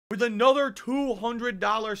with another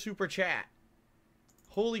 $200 super chat.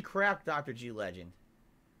 Holy crap, Dr. G Legend.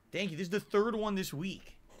 Thank you. This is the third one this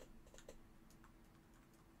week.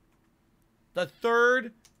 The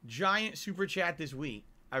third giant super chat this week.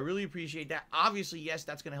 I really appreciate that. Obviously, yes,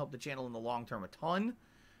 that's going to help the channel in the long term a ton.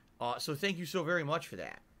 So thank you so very much for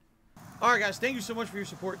that. All right, guys. Thank you so much for your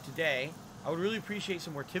support today. I would really appreciate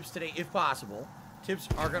some more tips today, if possible. Tips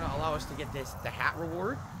are going to allow us to get the hat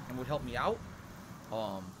reward and would help me out.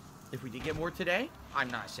 If we did get more today, I'm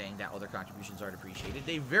not saying that other contributions aren't appreciated.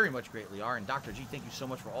 They very much greatly are. And Dr. G, thank you so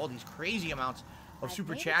much for all these crazy amounts of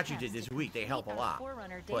super chats you did this week. They help a lot.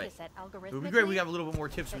 But it would be great if we have a little bit more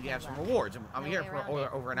tips so we can have some rewards. I'm here for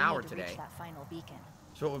over an hour today.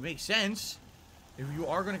 So it would make sense if you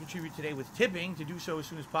are going to contribute today with tipping to do so as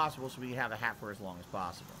soon as possible so we can have a hat for as long as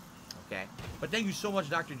possible. Okay? But thank you so much,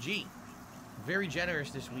 Dr. G. Very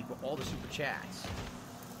generous this week with all the super chats.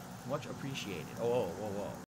 Much appreciated. Oh, whoa, whoa, whoa.